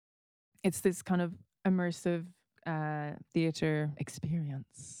It's this kind of immersive theater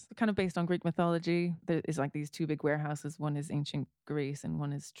experience, kind of based on Greek mythology. There is like these two big warehouses. One is ancient Greece and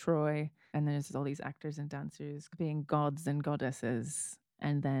one is Troy. And there's all these actors and dancers being gods and goddesses.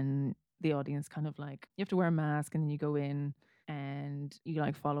 And then the audience kind of like, you have to wear a mask and then you go in and you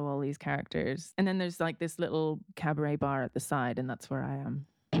like follow all these characters. And then there's like this little cabaret bar at the side, and that's where I am.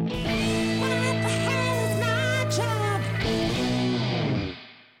 What the hell is my job?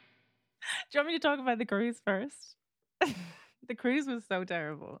 Do you want me to talk about the cruise first? The cruise was so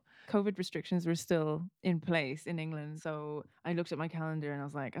terrible. COVID restrictions were still in place in England. So I looked at my calendar and I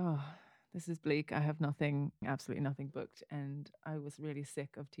was like, oh, this is bleak. I have nothing, absolutely nothing booked. And I was really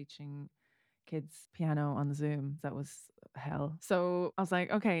sick of teaching kids piano on Zoom. That was hell. So I was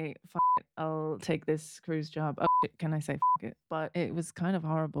like, okay, it. I'll take this cruise job. Oh, shit, can I say it? But it was kind of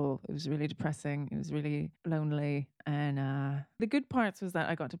horrible. It was really depressing. It was really lonely. And the good parts was that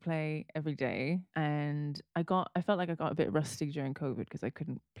I got to play every day, and I felt like I got a bit rusty during COVID because I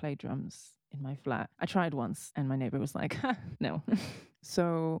couldn't play drums in my flat. I tried once and my neighbor was like, no.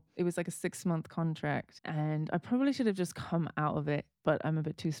 So it was like a 6-month contract, and I probably should have just come out of it, but I'm a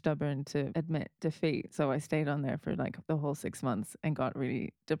bit too stubborn to admit defeat. So I stayed on there for like the whole 6 months and got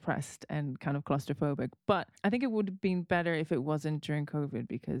really depressed and kind of claustrophobic. But I think it would have been better if it wasn't during COVID,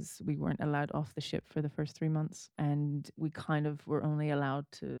 because we weren't allowed off the ship for the first 3 months. And we kind of were only allowed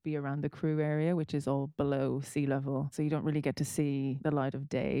to be around the crew area, which is all below sea level. So you don't really get to see the light of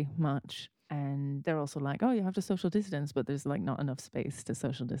day much. And they're also like, oh, you have to social distance, but there's like not enough space to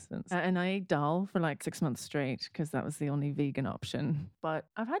social distance. And I ate dal for like 6 months straight because that was the only vegan option. But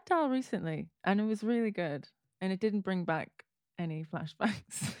I've had dal recently and it was really good. And it didn't bring back any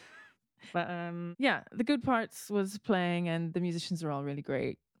flashbacks. But yeah, the good parts was playing, and the musicians are all really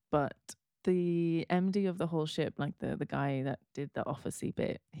great. But the MD of the whole ship, like the guy that did the officey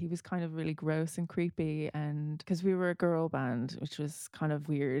bit, he was kind of really gross and creepy. And because we were a girl band, which was kind of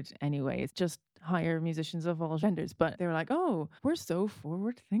weird anyway, it's just hire musicians of all genders. But they were like, oh, we're so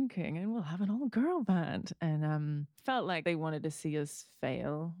forward thinking and we'll have an all girl band. And felt like they wanted to see us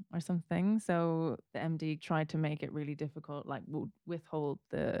fail or something. So the MD tried to make it really difficult, like withhold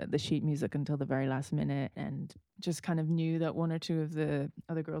the sheet music until the very last minute, and just kind of knew that one or two of the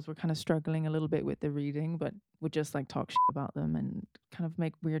other girls were kind of struggling a little bit with the reading, but would just like talk shit about them and kind of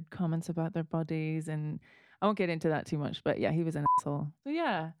make weird comments about their bodies. And I won't get into that too much, but yeah, he was an asshole. So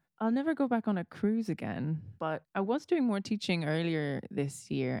yeah, I'll never go back on a cruise again, but I was doing more teaching earlier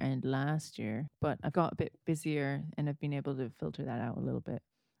this year and last year, but I've got a bit busier and I've been able to filter that out a little bit.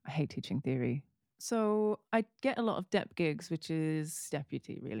 I hate teaching theory. So I get a lot of dep gigs, which is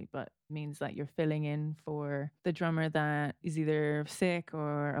deputy really, but means that you're filling in for the drummer that is either sick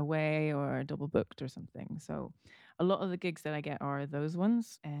or away or double booked or something. So a lot of the gigs that I get are those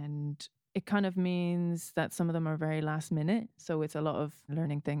ones, and it kind of means that some of them are very last minute. So it's a lot of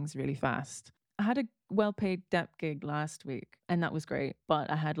learning things really fast. I had a well-paid dep gig last week and that was great, but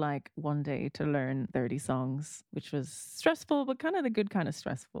I had like one day to learn 30 songs, which was stressful, but kind of the good kind of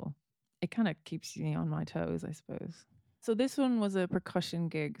stressful. It kind of keeps me on my toes, I suppose. So this one was a percussion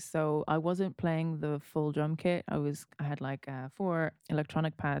gig. So I wasn't playing the full drum kit. I had like 4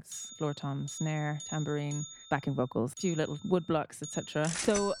 electronic pads, floor tom, snare, tambourine, backing vocals, a few little wood blocks, etc.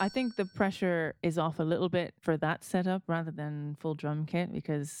 So I think the pressure is off a little bit for that setup rather than full drum kit,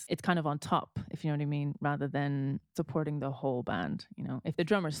 because it's kind of on top, if you know what I mean, rather than supporting the whole band. You know, if the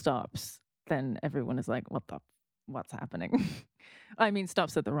drummer stops, then everyone is like, what's happening? I mean,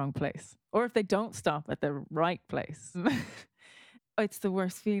 stops at the wrong place. Or if they don't stop at the right place. It's the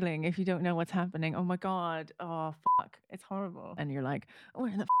worst feeling if you don't know what's happening. Oh my God. Oh, fuck. It's horrible. And you're like,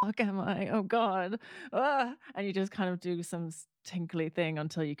 where the fuck am I? Oh God. Ah. And you just kind of do some tinkly thing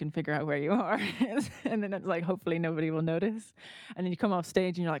until you can figure out where you are. And then it's like, hopefully nobody will notice. And then you come off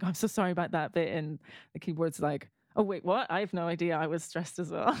stage and you're like, I'm so sorry about that bit. And the keyboard's like, oh, wait, what? I have no idea. I was stressed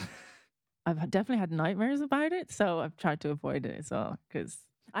as well. I've definitely had nightmares about it, so I've tried to avoid it as well, because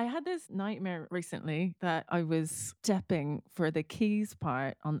I had this nightmare recently that I was stepping for the keys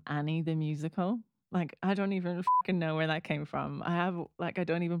part on Annie the musical. Like, I don't even fucking know where that came from. I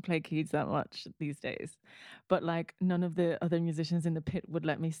don't even play keys that much these days. But like, none of the other musicians in the pit would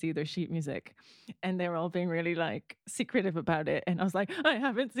let me see their sheet music. And they were all being really like secretive about it. And I was like, I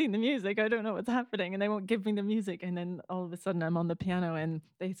haven't seen the music. I don't know what's happening. And they won't give me the music. And then all of a sudden I'm on the piano and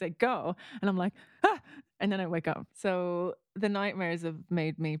they say, go. And I'm like, ah. And then I wake up. So the nightmares have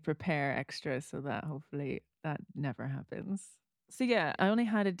made me prepare extra so that hopefully that never happens. So yeah, I only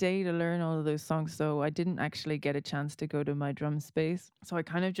had a day to learn all of those songs, so I didn't actually get a chance to go to my drum space. So I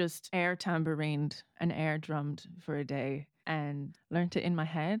kind of just air tambourined and air drummed for a day. and learnt it in my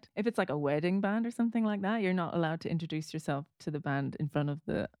head. If it's like a wedding band or something like that, you're not allowed to introduce yourself to the band in front of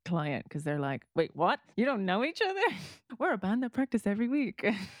the client because they're like, wait, what? You don't know each other? We're a band that practice every week.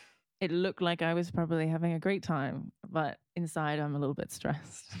 It looked like I was probably having a great time, but inside I'm a little bit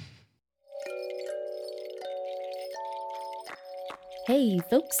stressed. Hey,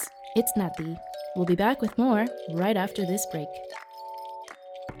 folks, it's Nati. We'll be back with more right after this break.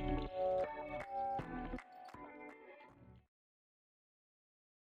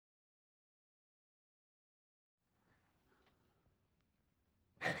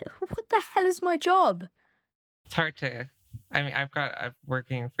 What the hell is my job? It's hard to. I mean, I'm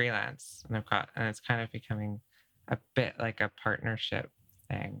working freelance, and and it's kind of becoming a bit like a partnership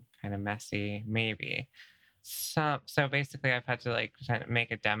thing, kind of messy, maybe. So basically, I've had to like kind of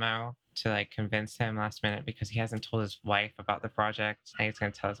make a demo to like convince him last minute because he hasn't told his wife about the project, and he's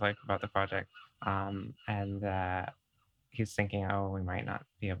going to tell his wife about the project. And he's thinking, oh, we might not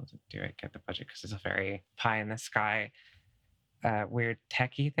be able to do it, get the budget because it's a very pie in the sky weird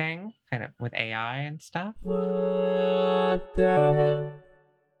techie thing, kind of with AI and stuff.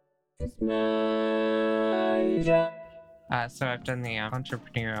 So I've done the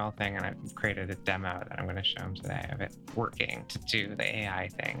entrepreneurial thing, and I've created a demo that I'm going to show him today of it working to do the AI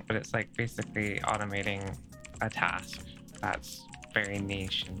thing. But it's like basically automating a task that's very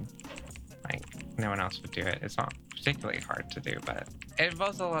niche and like no one else would do it. It's not particularly hard to do, but it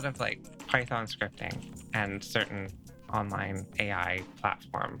involves a lot of like Python scripting and certain online AI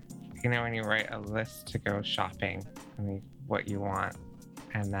platform. You know, when you write a list to go shopping and what you want,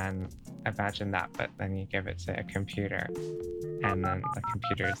 and then imagine that, but then you give it to a computer, and then the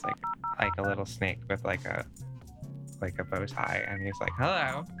computer is like a little snake with like a bow tie, and he's like,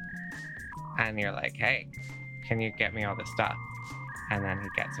 hello, and you're like, hey, can you get me all this stuff? And then he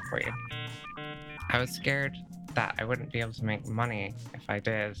gets it for you. I was scared that I wouldn't be able to make money if I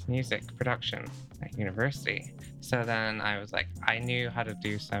did music production at university. So then I was like, I knew how to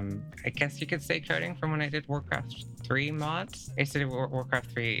do some, I guess you could say, coding from when I did Warcraft 3 mods. I used to do Warcraft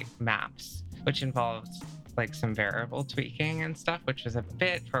 3 maps, which involved like some variable tweaking and stuff, which was a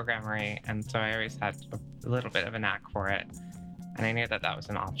bit programmery. And so I always had a little bit of a knack for it. And I knew that that was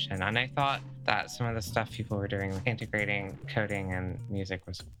an option. And I thought that some of the stuff people were doing, integrating coding and music,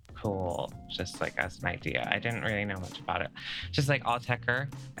 was cool, just like as an idea. I didn't really know much about it. Just like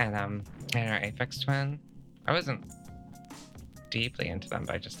Autechre and our Aphex Twin. I wasn't deeply into them,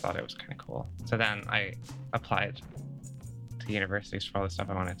 but I just thought it was kind of cool. So then I applied to universities for all the stuff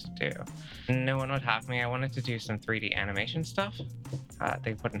I wanted to do. No one would have me. I wanted to do some 3D animation stuff.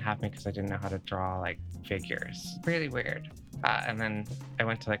 They wouldn't have me because I didn't know how to draw like figures. Really weird. And then I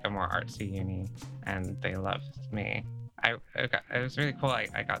went to like a more artsy uni, and they loved me. It was really cool.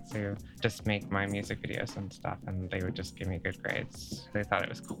 I got to just make my music videos and stuff, and they would just give me good grades. They thought it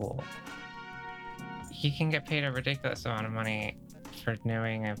was cool. He can get paid a ridiculous amount of money for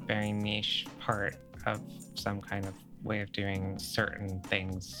knowing a very niche part of some kind of way of doing certain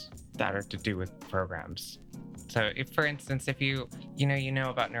things that are to do with programs. So if, for instance, if you know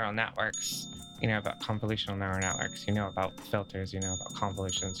about neural networks, you know about convolutional neural networks, you know about filters, you know about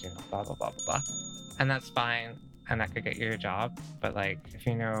convolutions, you know, blah, blah, blah, blah, blah. And that's fine. And that could get you a job. But like, if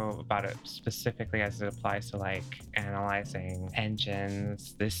you know about it specifically as it applies to like analyzing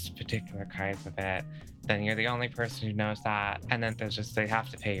engines, this particular kind of it, then you're the only person who knows that. And then they have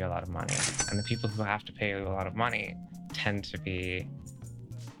to pay you a lot of money. And the people who have to pay you a lot of money tend to be,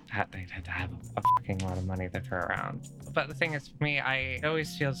 they tend to have a fucking lot of money to throw around. But the thing is, for me, it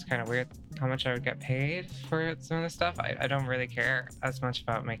always feels kind of weird how much I would get paid for some of this stuff. I don't really care as much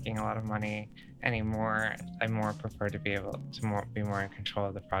about making a lot of money anymore. I more prefer to be able to be more in control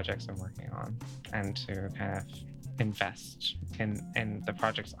of the projects I'm working on, and to kind of invest in the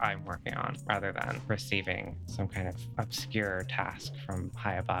projects I'm working on, rather than receiving some kind of obscure task from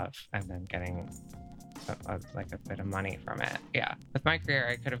high above and then getting like a bit of money from it. Yeah, with my career,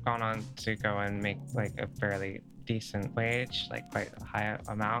 I could have gone on to go and make like a fairly decent wage, like quite a high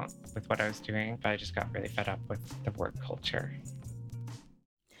amount with what I was doing, but I just got really fed up with the work culture.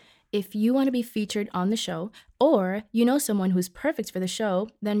 If you want to be featured on the show, or you know someone who's perfect for the show,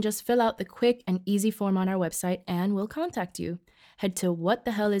 then just fill out the quick and easy form on our website and we'll contact you. Head to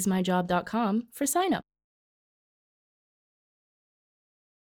whatthehellismyjob.com for sign up.